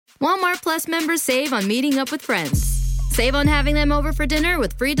Walmart Plus members save on meeting up with friends. Save on having them over for dinner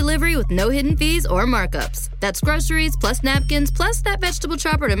with free delivery with no hidden fees or markups. That's groceries, plus napkins, plus that vegetable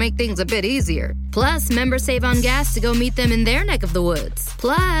chopper to make things a bit easier. Plus, members save on gas to go meet them in their neck of the woods.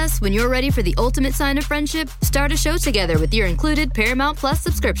 Plus, when you're ready for the ultimate sign of friendship, start a show together with your included Paramount Plus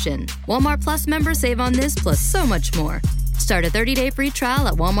subscription. Walmart Plus members save on this plus so much more. Start a 30-day free trial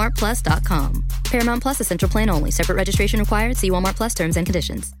at walmartplus.com. Paramount Plus Essential Plan only. Separate registration required. See Walmart Plus terms and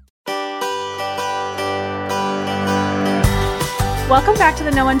conditions. Welcome back to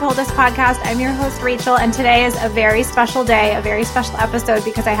the No One Told Us podcast. I'm your host, Rachael, and today is a very special day, a very special episode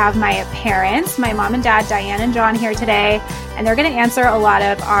because I have my parents, my mom and dad, Diane and John, here today, and they're going to answer a lot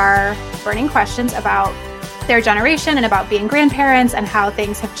of our burning questions about their generation and about being grandparents and how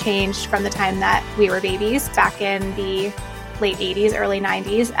things have changed from the time that we were babies back in the late 80s, early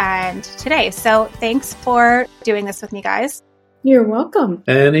 90s, and today. So thanks for doing this with me, guys. You're welcome.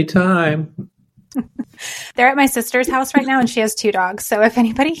 Anytime. They're at my sister's house right now, and she has 2 dogs. So if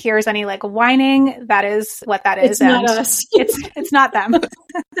anybody hears any whining, that is what that is. It's not us. It's not them.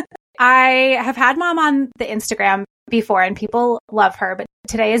 I have had mom on the Instagram before, and people love her. But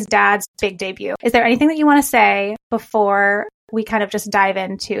today is dad's big debut. Is there anything that you want to say before we kind of just dive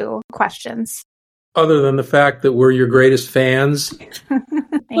into questions? Other than the fact that we're your greatest fans.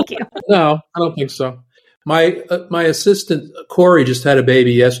 Thank you. No, I don't think so. My assistant, Corey, just had a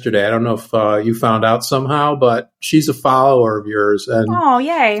baby yesterday. I don't know if you found out somehow, but she's a follower of yours. And oh,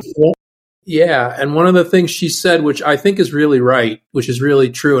 yay. Yeah. And one of the things she said, which I think is really right, which is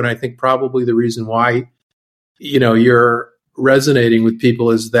really true, and I think probably the reason why, you're resonating with people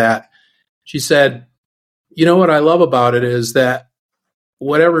is that she said, what I love about it is that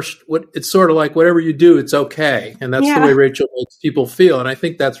it's sort of like whatever you do, it's okay. And that's the way Rachael makes people feel. And I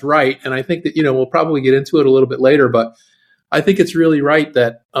think that's right. And I think that, we'll probably get into it a little bit later, but I think it's really right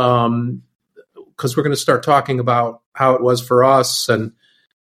that, because we're going to start talking about how it was for us and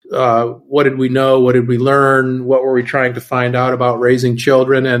what did we know? What did we learn? What were we trying to find out about raising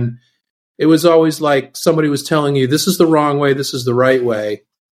children? And it was always like somebody was telling you, this is the wrong way, this is the right way.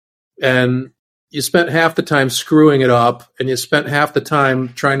 And you spent half the time screwing it up, and you spent half the time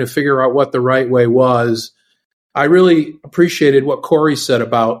trying to figure out what the right way was. I really appreciated what Corey said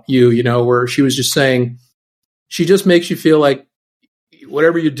about you, where she was just saying, she just makes you feel like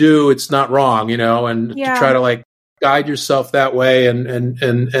whatever you do, it's not wrong, and to try to guide yourself that way and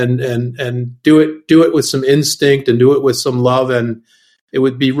do it with some instinct and do it with some love, and it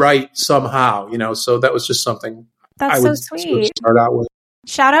would be right somehow, so that was just something That's I would so sweet. Start out with.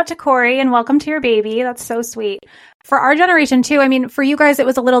 Shout out to Corey and welcome to your baby. That's so sweet. For our generation too, I mean, for you guys, it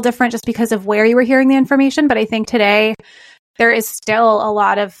was a little different just because of where you were hearing the information. But I think today there is still a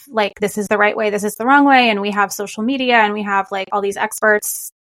lot of this is the right way, this is the wrong way. And we have social media and we have all these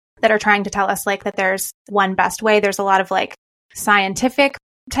experts that are trying to tell us that there's one best way. There's a lot of scientific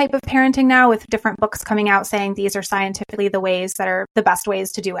type of parenting now with different books coming out saying these are scientifically the ways that are the best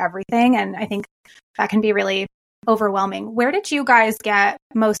ways to do everything. And I think that can be really overwhelming. Where did you guys get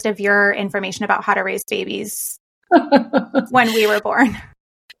most of your information about how to raise babies when we were born?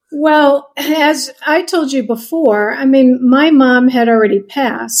 Well, as I told you before, my mom had already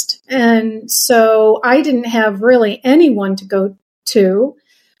passed. And so I didn't have really anyone to go to.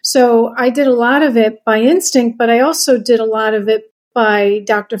 So I did a lot of it by instinct, but I also did a lot of it by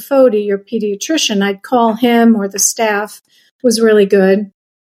Dr. Fody, your pediatrician. I'd call him, or the staff was really good.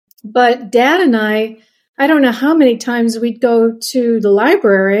 But Dad and I don't know how many times we'd go to the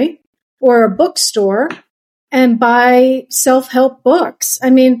library or a bookstore and buy self-help books.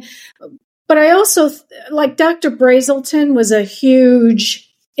 But I also, Dr. Brazelton was a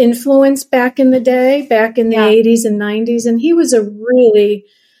huge influence back in the day, back in the 80s and 90s. And he was a really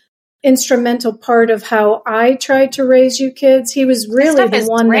instrumental part of how I tried to raise you kids. He was really the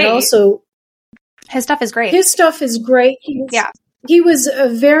one that also... His stuff is great. His stuff is great. He was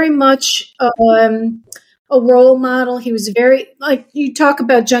very much... a role model. He was very, you talk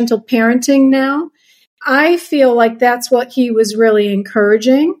about gentle parenting now. I feel like that's what he was really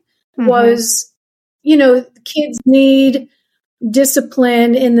encouraging was, kids need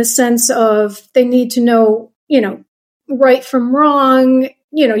discipline in the sense of they need to know, right from wrong.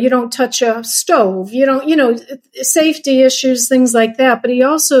 You don't touch a stove, safety issues, things like that. But he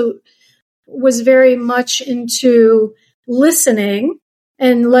also was very much into listening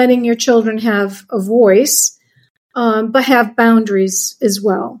and letting your children have a voice, but have boundaries as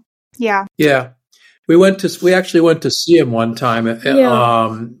well. Yeah. Yeah. We actually went to see him one time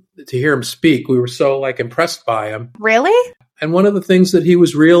to hear him speak. We were so impressed by him. Really? And one of the things that he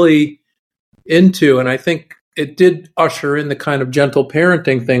was really into, and I think it did usher in the kind of gentle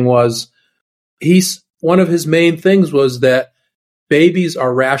parenting thing. Was one of his main things was that babies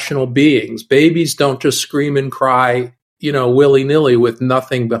are rational beings. Babies don't just scream and cry, willy-nilly with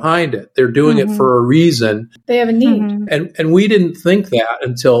nothing behind it. They're doing it for a reason. They have a need. And we didn't think that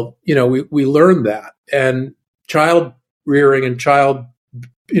until, we learned that. And child rearing and child,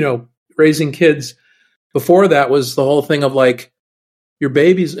 raising kids before that was the whole thing of like, your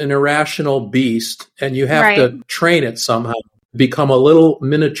baby's an irrational beast and you have to train it somehow to become a little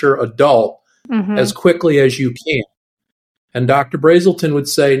miniature adult as quickly as you can. And Dr. Brazelton would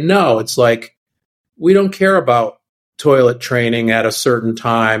say, no, it's like, we don't care about toilet training at a certain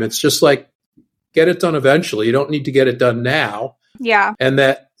time. It's just like, get it done eventually. You don't need to get it done now. Yeah. And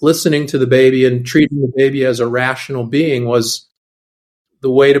that listening to the baby and treating the baby as a rational being was the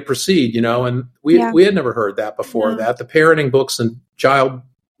way to proceed, and we had never heard that before that. The parenting books and child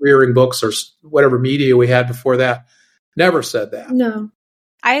rearing books or whatever media we had before that never said that. No.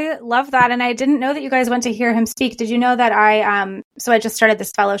 I love that. And I didn't know that you guys went to hear him speak. Did you know that I just started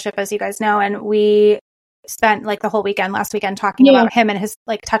this fellowship, as you guys know, and we spent like the whole weekend last weekend talking about him and his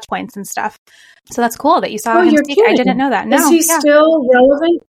like touch points and stuff. So that's cool that you saw him speak. Kidding. I didn't know that. No, is he still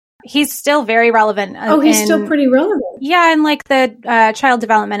relevant? He's still very relevant. He's still pretty relevant. Yeah, in like the child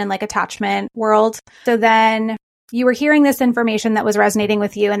development and like attachment world. So then you were hearing this information that was resonating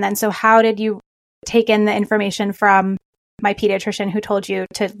with you. And then so how did you take in the information from my pediatrician who told you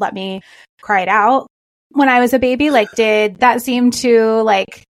to let me cry it out when I was a baby? Like, did that seem to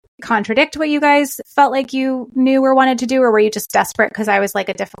like contradict what you guys felt like you knew or wanted to do? Or were you just desperate because I was like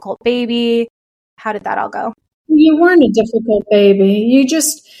a difficult baby? How did that all go? You weren't a difficult baby. You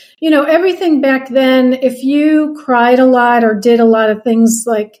just, everything back then, if you cried a lot or did a lot of things,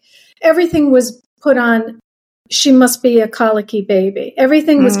 like everything was put on, she must be a colicky baby.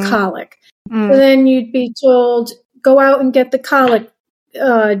 Everything was colic. So then you'd be told, go out and get the colic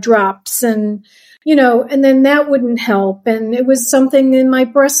drops and, and then that wouldn't help. And it was something in my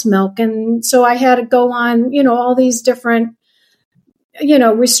breast milk. And so I had to go on, all these different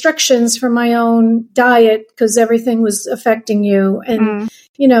restrictions for my own diet because everything was affecting you. And,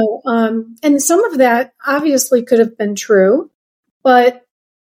 and some of that obviously could have been true, but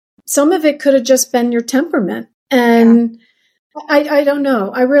some of it could have just been your temperament. And I don't know.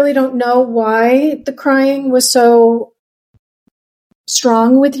 I really don't know why the crying was so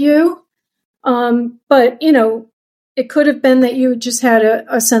strong with you. But, it could have been that you just had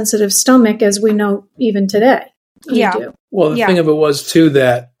a sensitive stomach, as we know even today. Yeah. Do. Well, the thing of it was, too,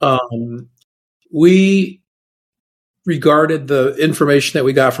 that we regarded the information that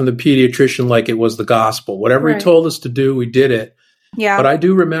we got from the pediatrician like it was the gospel. Whatever he told us to do, we did it. Yeah. But I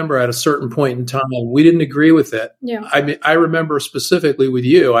do remember at a certain point in time, we didn't agree with it. Yeah. I mean, I remember specifically with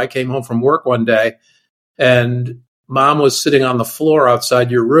you, I came home from work one day and Mom was sitting on the floor outside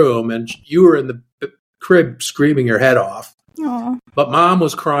your room and you were in the crib screaming your head off. Aww. But Mom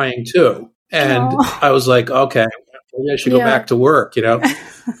was crying too. And I was like, okay, maybe I should go back to work,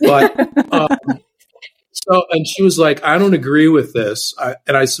 But and she was like, I don't agree with this.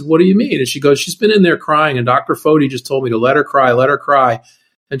 And I said, what do you mean? And she goes, she's been in there crying, and Dr. Foti just told me to let her cry.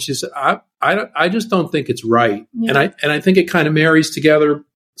 And she said, I just don't think it's right. Yeah. And I think it kind of marries together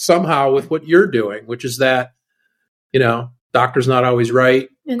somehow with what you're doing, which is that, doctor's not always right.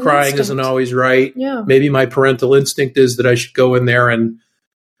 Crying isn't always right. Yeah. Maybe my parental instinct is that I should go in there and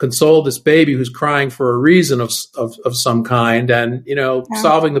console this baby who's crying for a reason of some kind. And,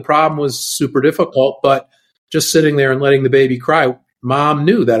 solving the problem was super difficult, but just sitting there and letting the baby cry, Mom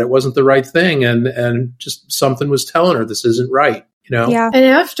knew that it wasn't the right thing. And just something was telling her this isn't right, Yeah. And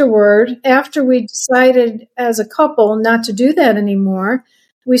afterward, after we decided as a couple not to do that anymore,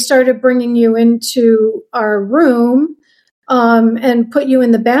 we started bringing you into our room, and put you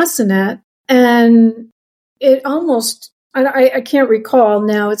in the bassinet. And it almost, I can't recall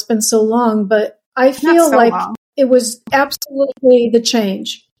now, it's been so long, but I feel like it was absolutely the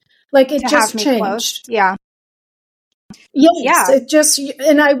change. Like it just changed. Close. Yeah. Yes, it just,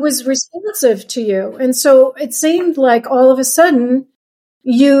 and I was responsive to you. And so it seemed like all of a sudden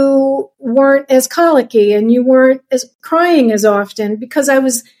you weren't as colicky and you weren't as crying as often because it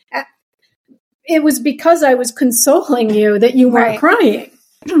was because I was consoling you that you weren't crying.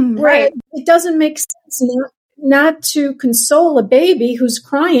 Right. It doesn't make sense not to console a baby who's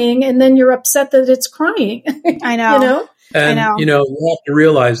crying and then you're upset that it's crying. I know. And, you have to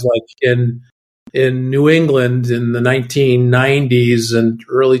realize, like, in New England in the 1990s and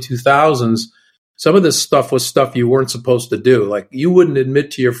early 2000s, some of this stuff was stuff you weren't supposed to do. Like, you wouldn't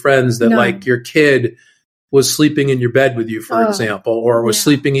admit to your friends that, like, your kid was sleeping in your bed with you, for example, or was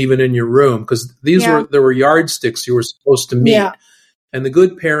sleeping even in your room, because there were yardsticks you were supposed to meet. Yeah. And the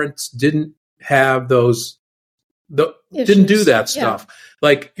good parents didn't have didn't do that stuff. Yeah.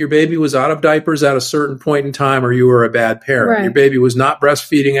 Like your baby was out of diapers at a certain point in time, or you were a bad parent. Right. Your baby was not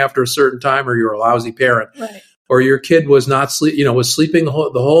breastfeeding after a certain time, or you were a lousy parent. Right. Or your kid was not was sleeping the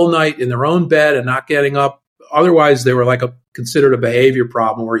whole night in their own bed and not getting up. Otherwise, they were considered a behavior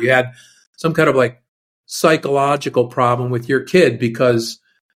problem, where you had some kind of psychological problem with your kid because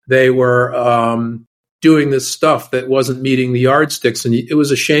they were doing this stuff that wasn't meeting the yardsticks. And it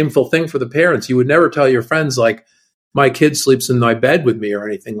was a shameful thing for the parents. You would never tell your friends, my kid sleeps in my bed with me or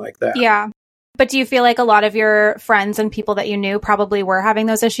anything like that. Yeah. But do you feel like a lot of your friends and people that you knew probably were having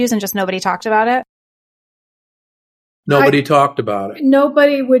those issues and just nobody talked about it? Nobody talked about it.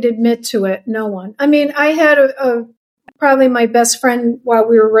 Nobody would admit to it. No one. I mean, I had probably my best friend while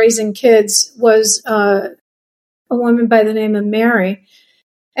we were raising kids was a woman by the name of Mary,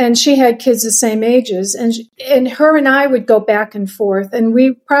 and she had kids the same ages, and her and I would go back and forth, and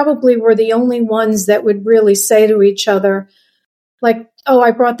we probably were the only ones that would really say to each other, "Oh, I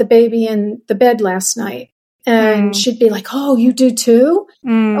brought the baby in the bed last night," and she'd be like, "Oh, you do too?"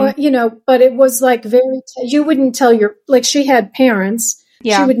 But it was you wouldn't tell she had parents.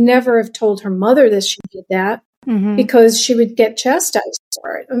 Yeah. She would never have told her mother that she did that. Mm-hmm. Because she would get chastised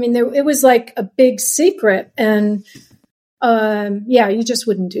for it. I mean, it was like a big secret, and you just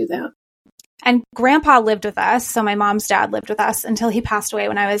wouldn't do that. And Grandpa lived with us, so my mom's dad lived with us until he passed away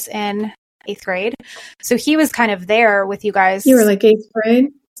when I was in 8th grade. So he was kind of there with you guys. You were 8th grade?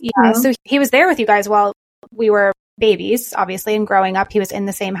 Yeah, so he was there with you guys while we were babies, obviously, and growing up. He was in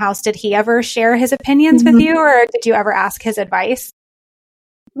the same house. Did he ever share his opinions with you, or did you ever ask his advice?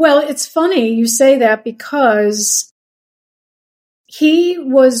 Well, it's funny you say that because he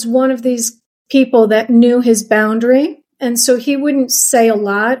was one of these people that knew his boundary. And so he wouldn't say a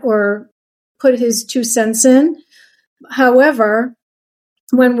lot or put his 2 cents in. However,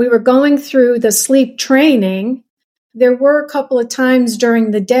 when we were going through the sleep training, there were a couple of times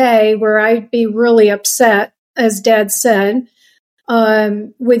during the day where I'd be really upset, as Dad said,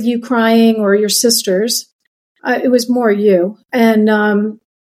 with you crying or your sisters. It was more you. And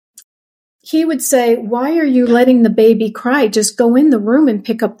he would say, "Why are you letting the baby cry? Just go in the room and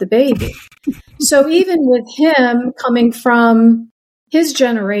pick up the baby." So even with him coming from his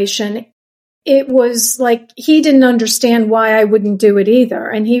generation, it was he didn't understand why I wouldn't do it either.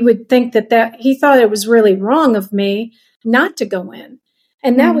 And he would think that he thought it was really wrong of me not to go in.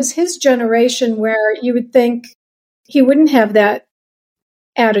 And that was his generation, where you would think he wouldn't have that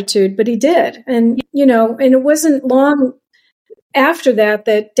attitude, but he did. And, and it wasn't long after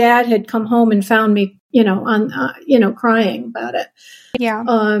that Dad had come home and found me, crying about it. Yeah.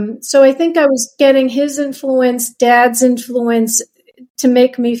 So I think I was getting his influence, Dad's influence, to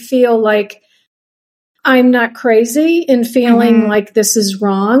make me feel like I'm not crazy in feeling like this is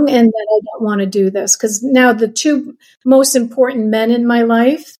wrong and that I don't want to do this. Because now the 2 most important men in my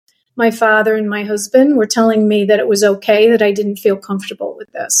life, my father and my husband, were telling me that it was okay, that I didn't feel comfortable with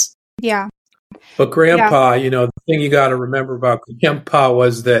this. Yeah. But Grandpa, the thing you got to remember about Grandpa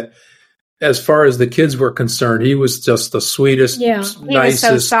was that as far as the kids were concerned, he was just the sweetest,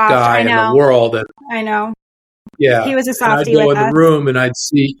 nicest guy in the world. And, I know. Yeah. He was a softie. I'd go in the room and I'd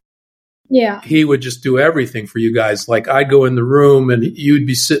see, he would just do everything for you guys. I'd go in the room and you'd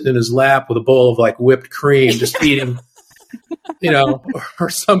be sitting in his lap with a bowl of whipped cream, just eating, or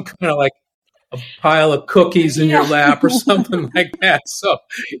some kind of a pile of cookies in your lap or something like that. So,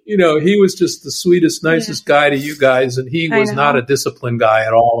 he was just the sweetest, nicest guy to you guys. And he was not a disciplined guy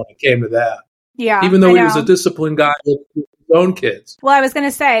at all when it came to that. Yeah. Even though he was a disciplined guy with his own kids. Well, I was going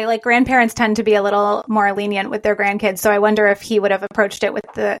to say, grandparents tend to be a little more lenient with their grandkids. So I wonder if he would have approached it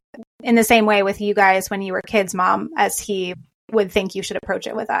in the same way with you guys when you were kids, Mom, as he would think you should approach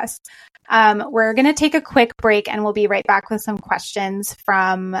it with us. We're going to take a quick break and we'll be right back with some questions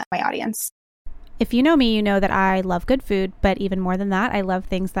from my audience. If you know me, you know that I love good food, but even more than that, I love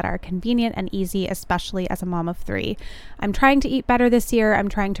things that are convenient and easy, especially as a mom of 3. I'm trying to eat better this year. I'm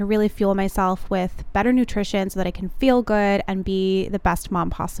trying to really fuel myself with better nutrition so that I can feel good and be the best mom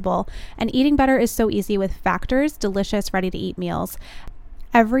possible. And eating better is so easy with Factor's delicious, ready-to-eat meals.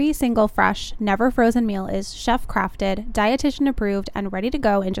 Every single fresh, never frozen meal is chef crafted, dietitian approved, and ready to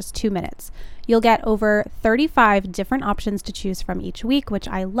go in just 2 minutes. You'll get over 35 different options to choose from each week, which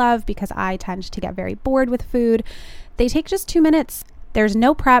I love because I tend to get very bored with food. They take just 2 minutes. There's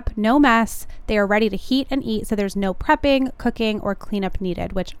no prep, no mess. They are ready to heat and eat, so there's no prepping, cooking, or cleanup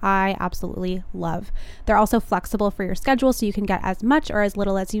needed, which I absolutely love. They're also flexible for your schedule, so you can get as much or as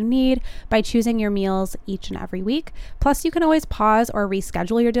little as you need by choosing your meals each and every week. Plus, you can always pause or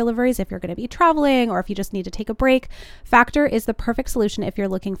reschedule your deliveries if you're going to be traveling or if you just need to take a break. Factor is the perfect solution if you're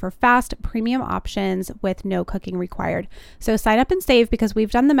looking for fast, premium options with no cooking required. So sign up and save, because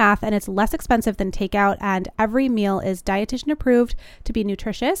we've done the math and it's less expensive than takeout, and every meal is dietitian approved to be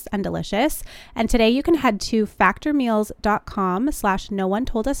nutritious and delicious. And today you can head to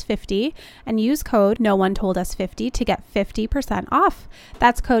factormeals.com/no-one-told-us-50 and use code no-one-told-us-50 to get 50% off.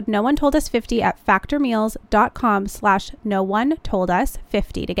 That's code no-one-told-us-50 at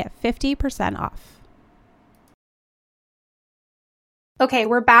factormeals.com/no-one-told-us-50 to get 50% off. Okay,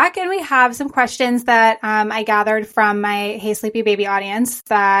 we're back and we have some questions that I gathered from my Hey Sleepy Baby audience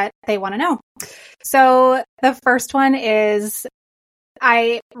that they want to know. So the first one is,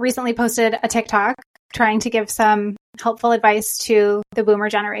 I recently posted a TikTok trying to give some helpful advice to the boomer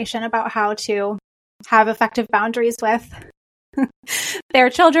generation about how to have effective boundaries with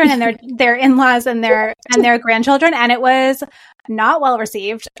their children and their in-laws and their grandchildren. And it was not well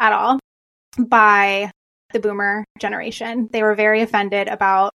received at all by the boomer generation. They were very offended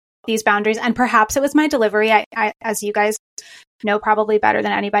about these boundaries. And perhaps it was my delivery. I, as you guys know probably better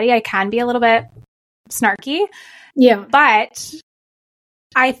than anybody, I can be a little bit snarky. Yeah. But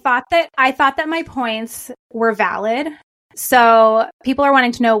I thought that my points were valid. So people are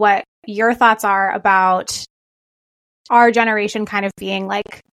wanting to know what your thoughts are about our generation kind of being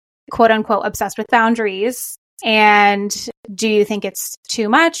like, quote unquote, obsessed with boundaries. And do you think it's too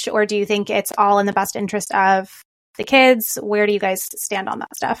much, or do you think it's all in the best interest of the kids? Where do you guys stand on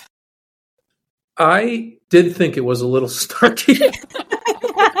that stuff? I did think it was a little snarky.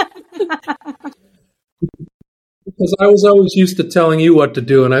 Because I was always used to telling you what to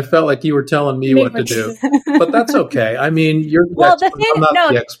do, and I felt like you were telling me what to do. But that's okay. I mean, you're the expert. I'm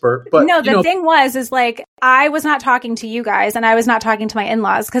not the expert. But the thing is like, I was not talking to you guys, and I was not talking to my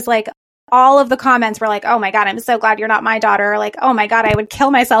in-laws, because like all of the comments were like, "Oh my God, I'm so glad you're not my daughter." Like, "Oh my God, I would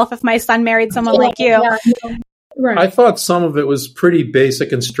kill myself if my son married someone like you." Yeah. Right. I thought some of it was pretty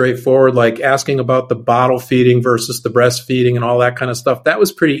basic and straightforward, like asking about the bottle feeding versus the breastfeeding and all that kind of stuff. That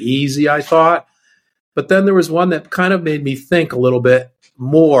was pretty easy, I thought. But then there was one that kind of made me think a little bit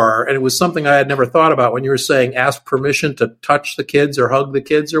more, and it was something I had never thought about when you were saying ask permission to touch the kids or hug the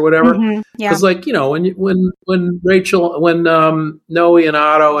kids or whatever. Mm-hmm. Yeah. Because like, you know, when Rachael, when Noe and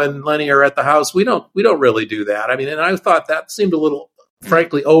Otto and Lenny are at the house, we don't really do that. I mean, and I thought that seemed a little,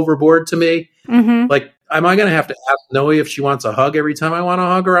 frankly, overboard to me. Mm-hmm. Like, am I going to have to ask Noe if she wants a hug every time I want to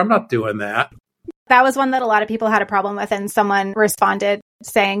hug her? I'm not doing that. That was one that a lot of people had a problem with, and someone responded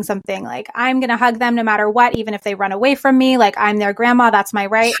saying something like, "I'm going to hug them no matter what, even if they run away from me. Like, I'm their grandma. That's my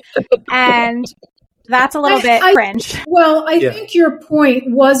right." And that's a little bit cringe. Well, I think your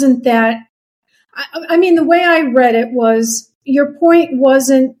point wasn't that, I mean, the way I read it was, your point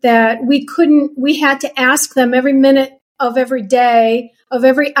wasn't that we had to ask them every minute of every day, of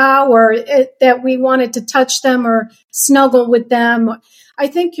every hour, that we wanted to touch them or snuggle with them. I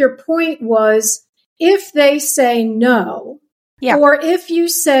think your point was, if they say no, or if you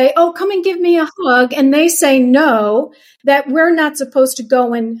say, "Oh, come and give me a hug," and they say no, that we're not supposed to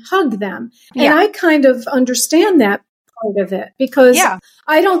go and hug them. Yeah. And I kind of understand that part of it, because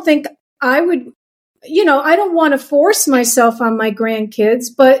I don't think I would, I don't want to force myself on my grandkids,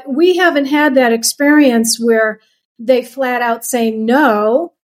 but we haven't had that experience where they flat out say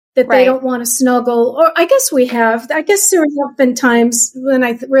no, that they don't want to snuggle. Or I guess we have. I guess there have been times when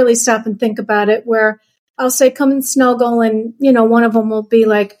I really stop and think about it where I'll say, "Come and snuggle," and, one of them will be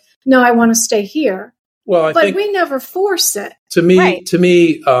like, "No, I want to stay here." Well, but we never force it. To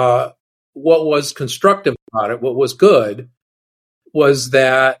me, what was constructive about it, what was good, was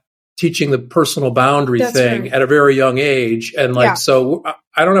that teaching the personal boundary thing at a very young age. And so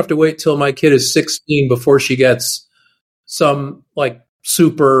I don't have to wait till my kid is 16 before she gets some like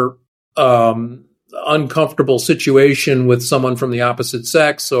super uncomfortable situation with someone from the opposite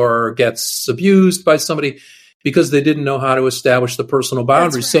sex, or gets abused by somebody because they didn't know how to establish the personal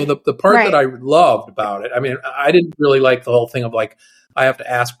boundaries. Right. So the part that I loved about it, I mean, I didn't really like the whole thing of like, I have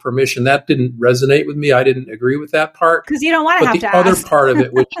to ask permission. That didn't resonate with me. I didn't agree with that part. Because you don't want to have to ask. But the other part of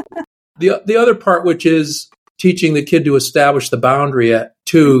it, which the other part, which is teaching the kid to establish the boundary at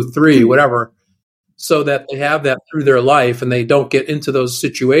 2, 3, whatever, so that they have that through their life and they don't get into those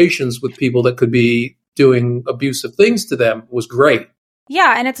situations with people that could be doing abusive things to them, was great.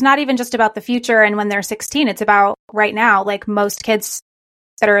 Yeah, and it's not even just about the future and when they're 16. It's about right now. Like, most kids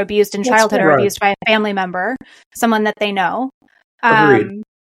that are abused in childhood are abused by a family member, someone that they know. Agreed.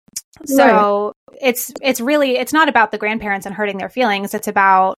 So it's not about the grandparents and hurting their feelings. It's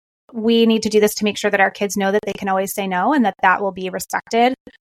about, we need to do this to make sure that our kids know that they can always say no and that will be respected.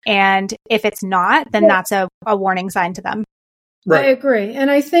 And if it's not, then that's a warning sign to them. Right. I agree. And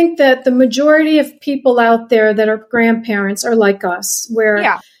I think that the majority of people out there that are grandparents are like us,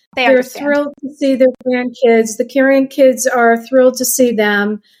 where they're thrilled to see their grandkids. The grandkids are thrilled to see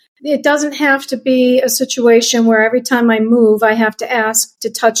them. It doesn't have to be a situation where every time I move, I have to ask to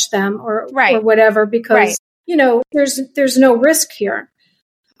touch them or whatever, because, there's no risk here.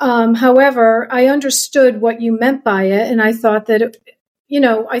 However, I understood what you meant by it. And I thought that,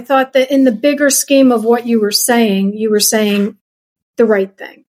 in the bigger scheme of what you were saying the right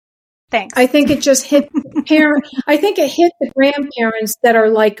thing. Thanks. I think it just hit I think it hit the grandparents that are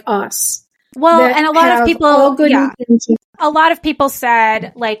like us. Well, and a lot of people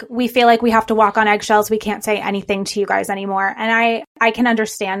said, like, we feel like we have to walk on eggshells. We can't say anything to you guys anymore. And I can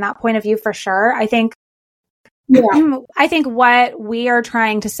understand that point of view for sure. I think what we are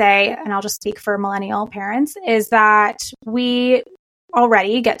trying to say, and I'll just speak for millennial parents, is that we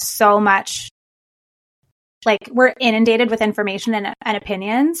already get so much, like, we're inundated with information and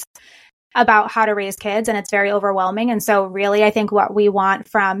opinions about how to raise kids, and it's very overwhelming. And so really, I think what we want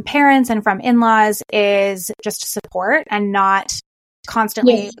from parents and from in-laws is just support and not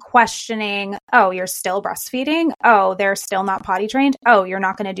constantly questioning, oh, you're still breastfeeding? Oh, they're still not potty trained? Oh, you're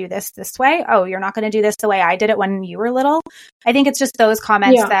not going to do this way? Oh, you're not going to do this the way I did it when you were little? I think it's just those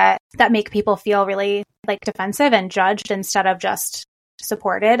comments that make people feel really, like, defensive and judged instead of just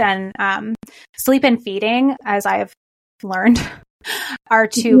supported. And sleep and feeding, as I've learned, are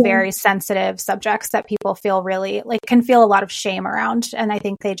two very sensitive subjects that people feel really, like, can feel a lot of shame around. And I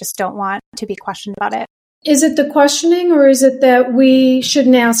think they just don't want to be questioned about it. Is it the questioning, or is it that we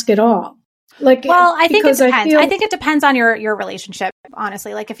shouldn't ask at all? Like, well, I think it depends. I think it depends on your relationship,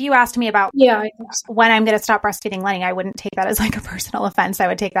 honestly. Like, if you asked me about when I'm going to stop breastfeeding Lenny, I wouldn't take that as, like, a personal offense. I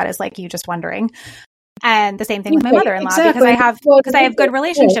would take that as, like, you just wondering. And the same thing with my mother-in-law, because I have good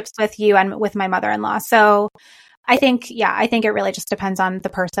relationships with you and with my mother-in-law. So I think it really just depends on the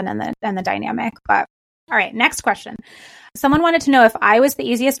person and the dynamic. But all right, next question. Someone wanted to know if I was the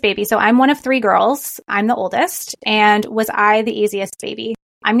easiest baby. So I'm one of 3 girls. I'm the oldest. And was I the easiest baby?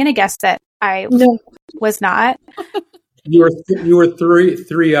 I'm going to guess that I was not. You were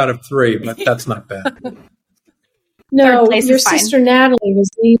three out of 3, but that's not bad. No, your sister Natalie was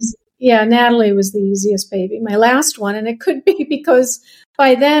the easiest. Yeah, Natalie was the easiest baby, my last one. And it could be because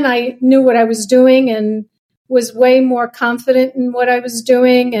by then I knew what I was doing and was way more confident in what I was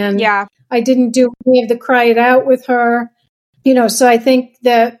doing. And I didn't do any of the cry it out with her. So I think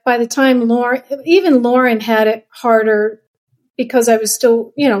that by the time Lauren had it harder because I was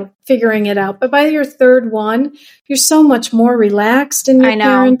still, figuring it out. But by your third one, you're so much more relaxed in your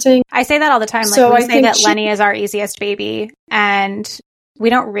parenting. I say that all the time. Like, so we say that Lenny is our easiest baby, and we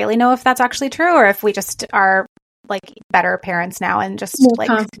don't really know if that's actually true or if we just are, like, better parents now and just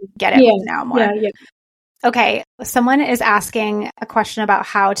get it now more. Yeah. Okay. Someone is asking a question about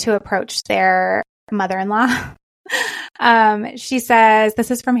how to approach their mother-in-law. She says,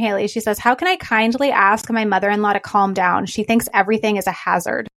 this is from Haley. She says, how can I kindly ask my mother-in-law to calm down? She thinks everything is a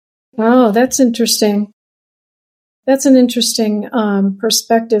hazard. Oh, that's interesting. That's an interesting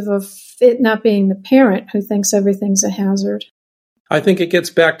perspective of it not being the parent who thinks everything's a hazard. I think it gets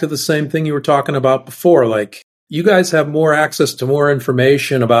back to the same thing you were talking about before. Like, you guys have more access to more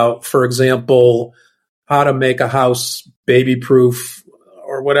information about, for example, how to make a house baby-proof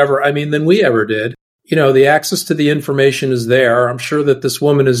or whatever, than we ever did. The access to the information is there. I'm sure that this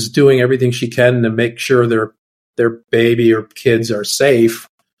woman is doing everything she can to make sure their baby or kids are safe.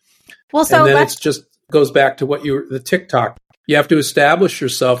 Well, so and then it just goes back to the TikTok. You have to establish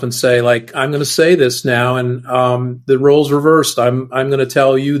yourself and say, like, I'm going to say this now, and the roles reversed. I'm going to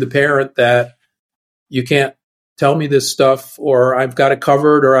tell you, the parent, that you can't tell me this stuff, or I've got it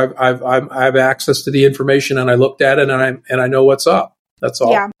covered, or I have access to the information, and I looked at it, and I know what's up. That's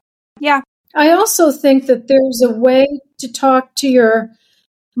all. Yeah. I also think that there's a way to talk to your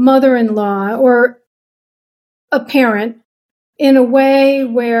mother-in-law or a parent in a way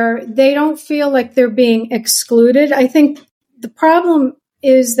where they don't feel like they're being excluded. I think the problem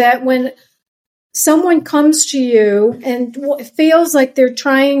is that when someone comes to you and feels like they're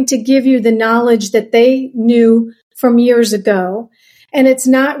trying to give you the knowledge that they knew from years ago, and it's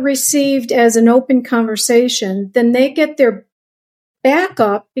not received as an open conversation, then they get their back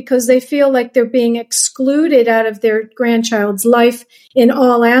up because they feel like they're being excluded out of their grandchild's life in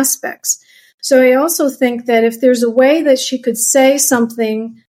all aspects. So I also think that if there's a way that she could say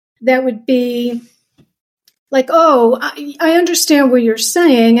something that would be like, oh, I understand what you're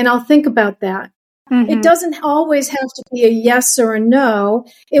saying, and I'll think about that. It doesn't always have to be a yes or a no.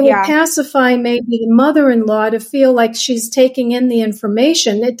 It will pacify maybe the mother-in-law to feel like she's taking in the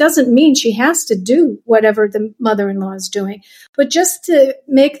information. It doesn't mean she has to do whatever the mother-in-law is doing, but just to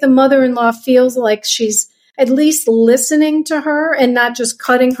make the mother-in-law feel like she's at least listening to her and not just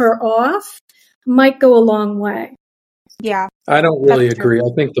cutting her off might go a long way. Yeah. I don't really agree. I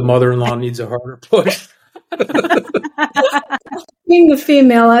think the mother-in-law needs a harder push. Being the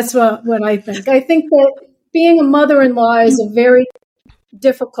female, that's what I think. I think that being a mother-in-law is a very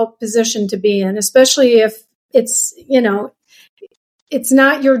difficult position to be in, especially if it's, it's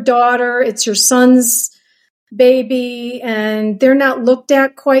not your daughter, it's your son's baby, and they're not looked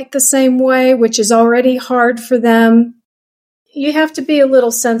at quite the same way, which is already hard for them. You have to be a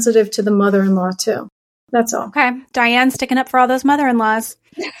little sensitive to the mother-in-law too. That's all. Okay. Diane sticking up for all those mother-in-laws.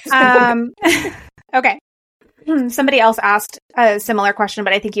 Okay. Somebody else asked a similar question,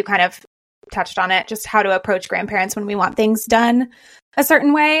 but I think you kind of touched on it, just how to approach grandparents when we want things done a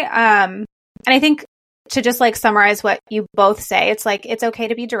certain way. And I think to just like summarize what you both say, it's like, it's okay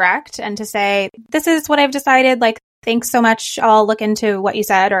to be direct and to say, this is what I've decided. Like, thanks so much. I'll look into what you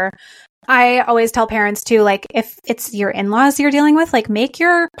said. Or I always tell parents too, like, if it's your in-laws you're dealing with, like, make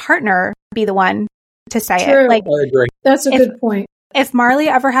your partner be the one to say True. it. Like, I agree. That's a good point. If Marley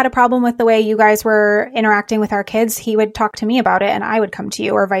ever had a problem with the way you guys were interacting with our kids, he would talk to me about it and I would come to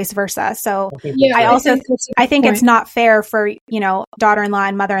you, or vice versa. So I think it's not fair for, daughter-in-law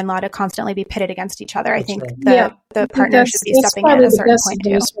and mother-in-law to constantly be pitted against each other. I think the partner should be stepping in at a certain point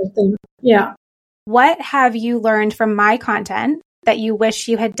too. Yeah. What have you learned from my content that you wish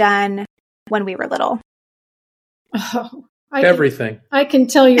you had done when we were little? Everything. I can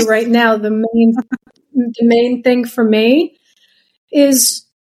tell you right now, the main thing for me is,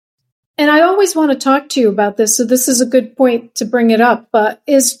 and I always want to talk to you about this, so this is a good point to bring it up, but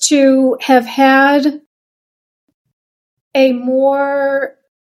is to have had a more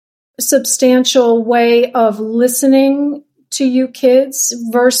substantial way of listening to you kids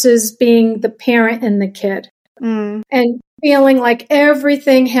versus being the parent and the kid. And feeling like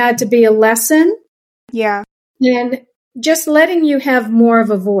everything had to be a lesson. Yeah. And just letting you have more of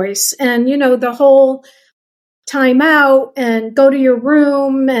a voice. And, the whole time out and go to your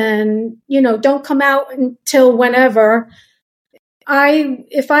room and, don't come out until whenever.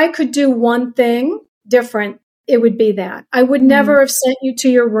 If I could do one thing different, it would be that. I would never have sent you to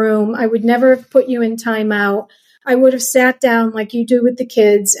your room. I would never have put you in timeout. I would have sat down like you do with the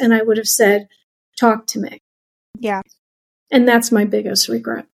kids and I would have said, talk to me. Yeah. And that's my biggest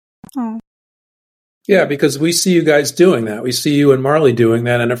regret. Oh. Yeah, because we see you guys doing that. We see you and Marley doing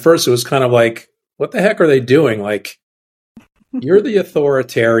that. And at first it was kind of like, what the heck are they doing? Like, you're the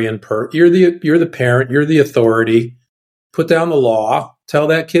authoritarian you're the parent, you're the authority. Put down the law, tell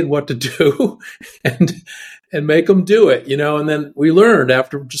that kid what to do and make them do it, And then we learned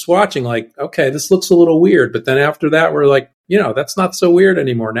after just watching, like, okay, this looks a little weird. But then after that, we're like, that's not so weird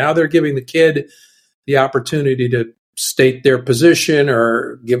anymore. Now they're giving the kid the opportunity to state their position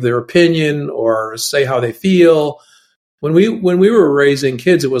or give their opinion or say how they feel. When we were raising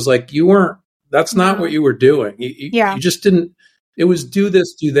kids, it was like that's not what you were doing. You just didn't. It was do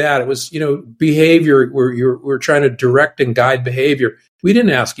this, do that. It was behavior where we're trying to direct and guide behavior. We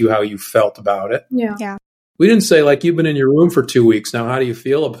didn't ask you how you felt about it. Yeah. We didn't say, like, you've been in your room for 2 weeks now. How do you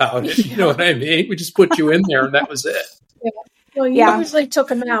feel about it? You know what I mean? We just put you in there and that was it. Yeah. Well, you usually took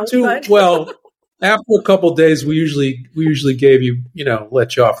them out. Well, after a couple of days, we usually gave you,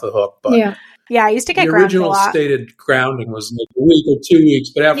 let you off the hook. But I used to get the grounded a lot. original stated grounding was like a week or 2 weeks,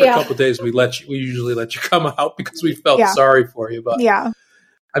 but after a couple of days, we usually let you come out because we felt sorry for you. But I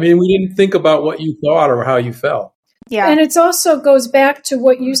mean, we didn't think about what you thought or how you felt. Yeah, and it also goes back to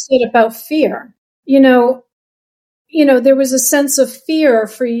what you said about fear. There was a sense of fear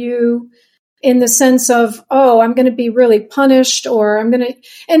for you. In the sense of, I'm going to be really punished, or I'm going to,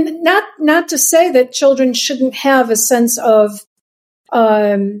 and not to say that children shouldn't have a sense of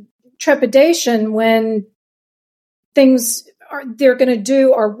trepidation when things they're going to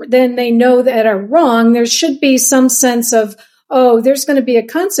do, or then they know that are wrong. There should be some sense of, there's going to be a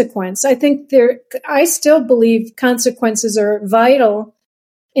consequence. I still believe consequences are vital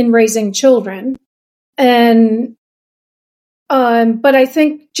in raising children, and. But I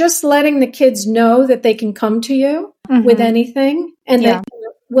think just letting the kids know that they can come to you with anything and that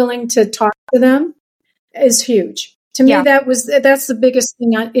you're willing to talk to them is huge. To me, that's the biggest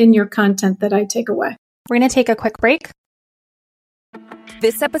thing in your content that I take away. We're going to take a quick break.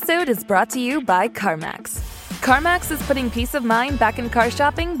 This episode is brought to you by CarMax. CarMax is putting peace of mind back in car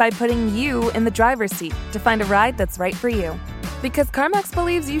shopping by putting you in the driver's seat to find a ride that's right for you. Because CarMax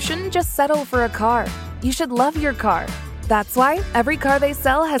believes you shouldn't just settle for a car. You should love your car. That's why every car they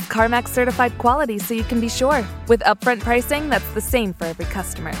sell has CarMax certified quality so you can be sure, with upfront pricing that's the same for every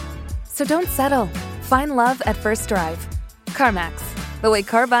customer. So don't settle. Find love at first drive. CarMax, the way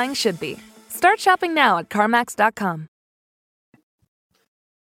car buying should be. Start shopping now at CarMax.com.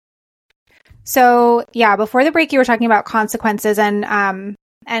 So yeah, before the break, you were talking about consequences and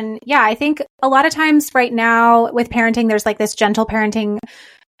yeah, I think a lot of times right now with parenting, there's like this gentle parenting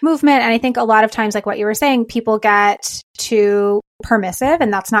movement. And I think a lot of times, like what you were saying, people get too permissive,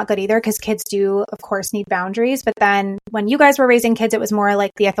 and that's not good either because kids do, of course, need boundaries. But then when you guys were raising kids, it was more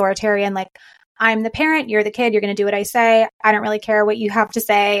like the authoritarian, like, I'm the parent, you're the kid, you're going to do what I say. I don't really care what you have to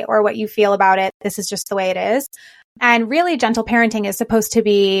say or what you feel about it. This is just the way it is. And really, gentle parenting is supposed to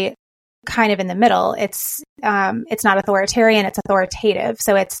be kind of in the middle. It's not authoritarian, it's authoritative.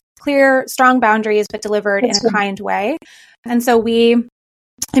 So it's clear, strong boundaries, but delivered in a kind way. And so we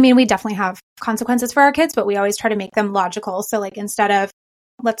definitely have consequences for our kids, but we always try to make them logical. So like instead of,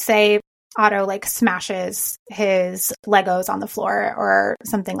 let's say, Otto like smashes his Legos on the floor or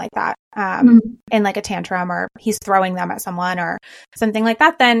something like that, in like a tantrum, or he's throwing them at someone or something like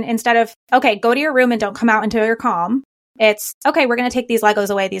that, then instead of, okay, go to your room and don't come out until you're calm, it's, okay, we're going to take these Legos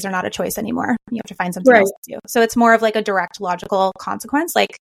away. These are not a choice anymore. You have to find something else to do. So it's more of like a direct logical consequence.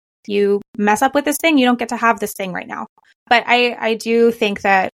 Like, you mess up with this thing, you don't get to have this thing right now. But I do think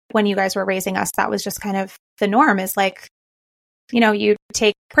that when you guys were raising us, that was just kind of the norm, is like, you know, you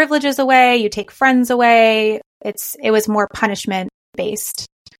take privileges away, you take friends away. It was more punishment based.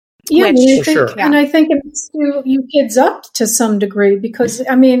 Yeah, and I think it makes you kids up to some degree, because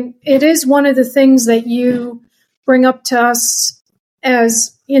I mean, it is one of the things that you bring up to us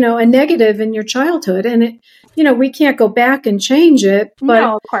as, you know, a negative in your childhood, and it, you know, we can't go back and change it, but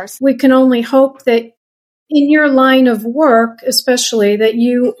no, of course, we can only hope that in your line of work, especially, that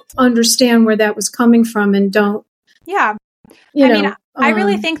you understand where that was coming from and don't. Yeah. I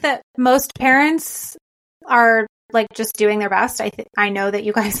really think that most parents are like just doing their best. I know that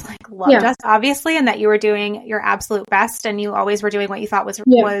you guys like loved us, obviously, and that you were doing your absolute best, and you always were doing what you thought was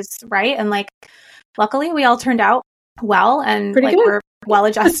right. And like, luckily, we all turned out well, and like we're well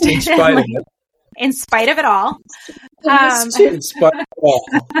adjusted. In spite of it all. In spite of it all.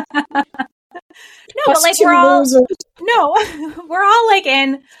 No, but like we're all like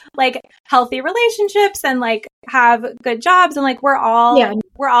in like healthy relationships and like have good jobs, and like we're all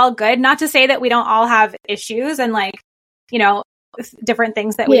good. Not to say that we don't all have issues and like, you know, different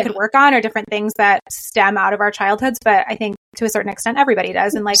things that we could work on, or different things that stem out of our childhoods. But I think to a certain extent, everybody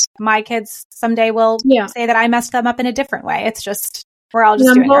does. And like my kids someday will say that I messed them up in a different way. It's just, we're all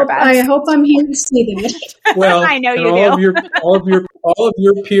just doing our best. I hope I'm here to see that. Well, I know you do. all of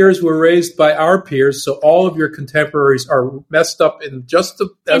your peers were raised by our peers, so all of your contemporaries are messed up in just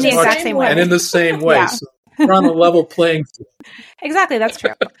as much and in the same way. Yeah. So we're on a level playing field. Exactly, that's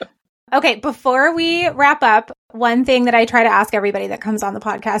true. Okay, before we wrap up, one thing that I try to ask everybody that comes on the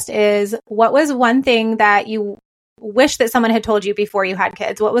podcast is, what was one thing that you wish that someone had told you before you had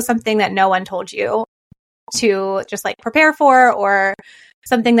kids? What was something that no one told you to just like prepare for, or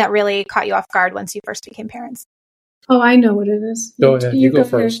something that really caught you off guard once you first became parents? Oh, I know what it is. Go ahead. You go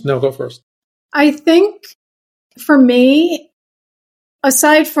first. No, go first. I think for me,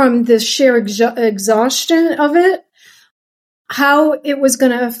 aside from the sheer exhaustion of it, how it was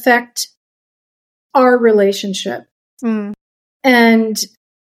going to affect our relationship, and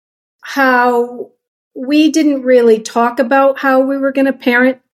how we didn't really talk about how we were going to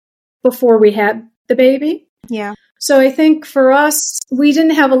parent before we had the baby. Yeah. So I think for us, we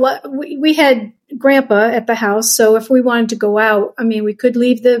didn't have a lot. We had Grandpa at the house, so if we wanted to go out, I mean, we could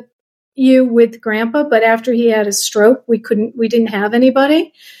leave you with Grandpa, but after he had a stroke, we didn't have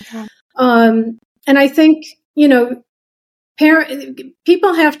anybody. Okay. And I think, you know,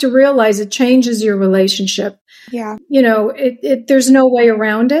 people have to realize it changes your relationship. Yeah. You know, there's no way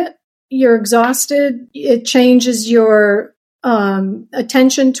around it. You're exhausted. It changes your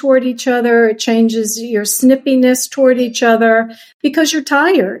attention toward each other. It changes your snippiness toward each other because you're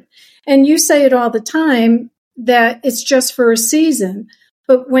tired. And you say it all the time that it's just for a season.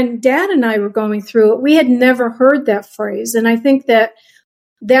 But when Dad and I were going through it, we had never heard that phrase. And I think that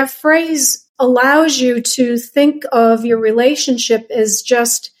phrase allows you to think of your relationship as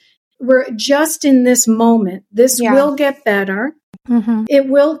we're just in this moment. This will get better. Mm-hmm.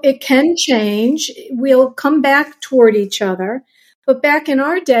 It can change. We'll come back toward each other. But back in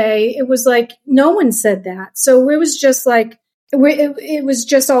our day, it was like no one said that. So it was just like, it was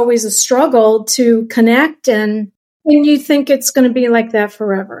just always a struggle to connect, and you think it's going to be like that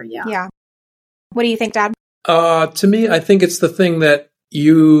forever. Yeah. Yeah. What do you think, Dad? To me, I think it's the thing that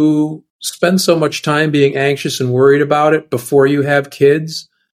you spend so much time being anxious and worried about it before you have kids.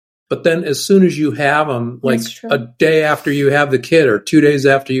 But then as soon as you have them, like a day after you have the kid or 2 days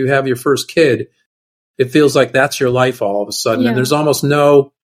after you have your first kid, it feels like that's your life all of a sudden. And there's almost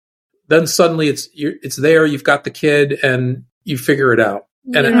then suddenly it's there, you've got the kid and you figure it out.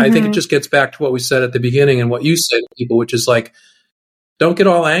 And I think it just gets back to what we said at the beginning and what you say to people, which is like, don't get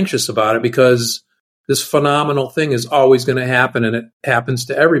all anxious about it because this phenomenal thing is always going to happen. And it happens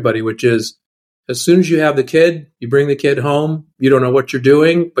to everybody, which is as soon as you have the kid, you bring the kid home, you don't know what you're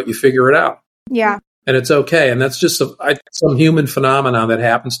doing, but you figure it out. Yeah. And it's okay. And that's just some human phenomenon that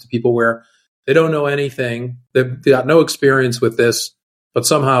happens to people where they don't know anything. They've got no experience with this, but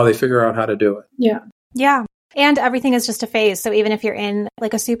somehow they figure out how to do it. Yeah. Yeah. And everything is just a phase. So even if you're in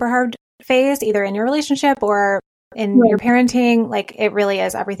like a super hard phase, either in your relationship or in your parenting, like it really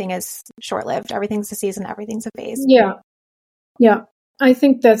is, everything is short-lived. Everything's a season, everything's a phase. Yeah. Yeah. I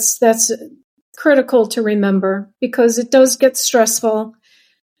think that's critical to remember because it does get stressful.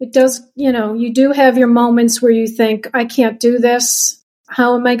 It does, you do have your moments where you think, I can't do this.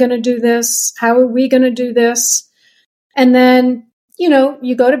 How am I going to do this? How are we going to do this? And then,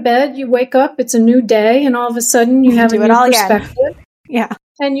 you go to bed, you wake up, it's a new day, and all of a sudden you have a new perspective. Again. Yeah.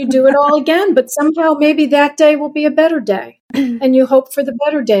 And you do it all again, but somehow maybe that day will be a better day. And you hope for the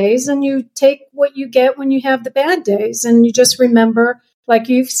better days, and you take what you get when you have the bad days. And you just remember, like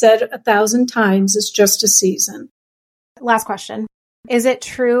you've said 1,000 times, it's just a season. Last question. Is it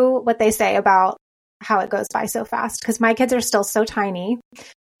true what they say about how it goes by so fast? Because my kids are still so tiny.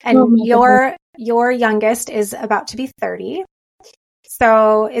 And your youngest is about to be 30.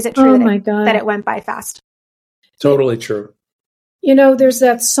 So is it true that it went by fast? Totally true. There's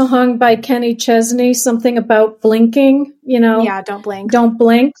that song by Kenny Chesney, something about blinking, Yeah, don't blink. Don't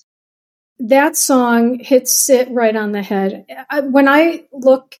blink. That song hits it right on the head. When I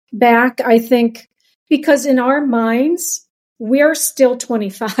look back, I think, because in our minds, we're still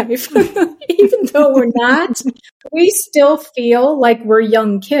 25. Even though we're not, we still feel like we're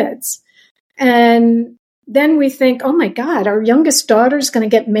young kids. And then we think, oh my God, our youngest daughter's going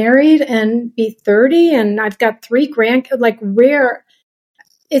to get married and be 30, and I've got 3 grandkids. Like,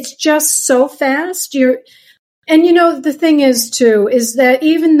 it's just so fast. And the thing is too, is that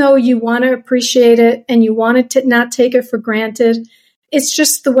even though you want to appreciate it and you want to not take it for granted, it's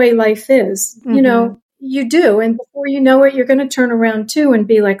just the way life is. Mm-hmm. You do. And before you know it, you're going to turn around too and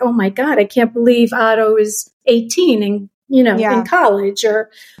be like, oh my God, I can't believe Otto is 18 and, in college or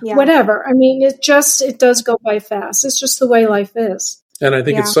whatever. I mean, it does go by fast. It's just the way life is. And I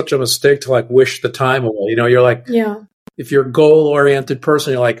think it's such a mistake to wish the time away. You're like, if you're a goal-oriented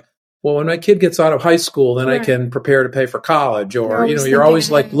person, you're like, well, when my kid gets out of high school, then I can prepare to pay for college. Or, you're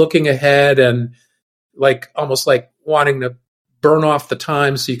always looking ahead and almost wanting to burn off the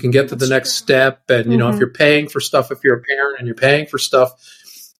time so you can get to the next step. And, if you're paying for stuff, if you're a parent and you're paying for stuff,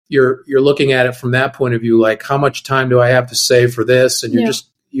 you're looking at it from that point of view, like how much time do I have to save for this? And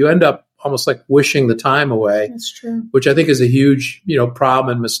you end up almost like wishing the time away. That's true. Which I think is a huge,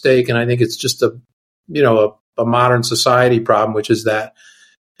 problem and mistake. And I think it's just a modern society problem, which is that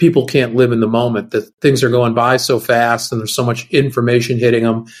people can't live in the moment, that things are going by so fast and there's so much information hitting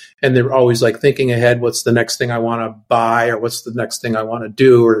them. And they're always thinking ahead, what's the next thing I want to buy or what's the next thing I want to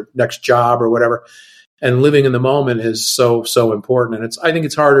do or next job or whatever. And living in the moment is so, so important. And I think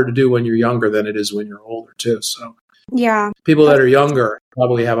it's harder to do when you're younger than it is when you're older too. So people that are younger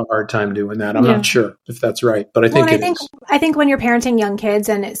probably have a hard time doing that. I'm not sure if that's right, but I think I think when you're parenting young kids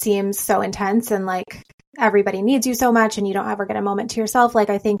and it seems so intense and everybody needs you so much and you don't ever get a moment to yourself,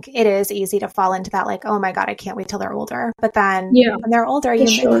 I think it is easy to fall into that, oh my God, I can't wait till they're older. But then when they're older,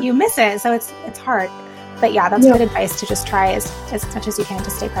 you miss it. So it's hard. But that's good advice to just try as much as you can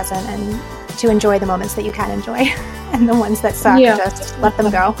to stay present and to enjoy the moments that you can enjoy and the ones that suck, just let them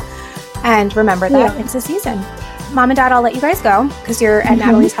go. And remember that it's a season. Mom and Dad, I'll let you guys go because you're at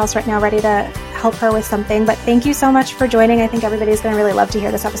Natalie's house right now ready to help her with something. But thank you so much for joining. I think everybody's going to really love to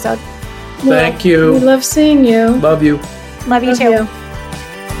hear this episode. Thank you. We love seeing you. Love you. Love you too.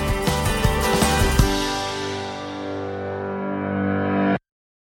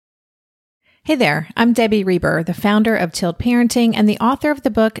 Hey there, I'm Debbie Reber, the founder of Tilt Parenting and the author of the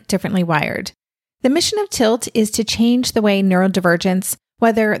book Differently Wired. The mission of Tilt is to change the way neurodivergence,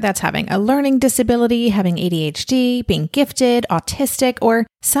 whether that's having a learning disability, having ADHD, being gifted, autistic, or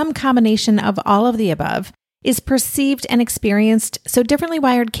some combination of all of the above, is perceived and experienced so differently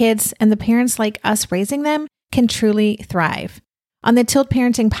wired kids and the parents like us raising them can truly thrive. On the Tilt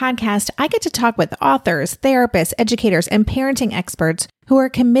Parenting podcast, I get to talk with authors, therapists, educators, and parenting experts who are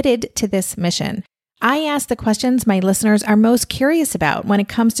committed to this mission. I ask the questions my listeners are most curious about when it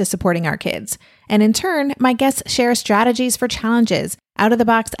comes to supporting our kids. And in turn, my guests share strategies for challenges,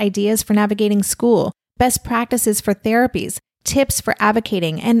 out-of-the-box ideas for navigating school, best practices for therapies, tips for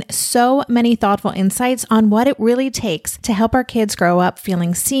advocating, and so many thoughtful insights on what it really takes to help our kids grow up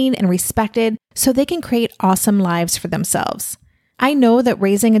feeling seen and respected so they can create awesome lives for themselves. I know that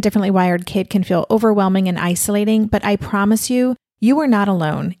raising a differently wired kid can feel overwhelming and isolating, but I promise you, you are not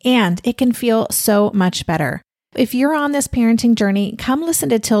alone, and it can feel so much better. If you're on this parenting journey, come listen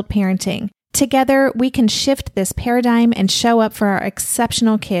to Tilt Parenting. Together, we can shift this paradigm and show up for our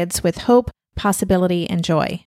exceptional kids with hope, possibility, and joy.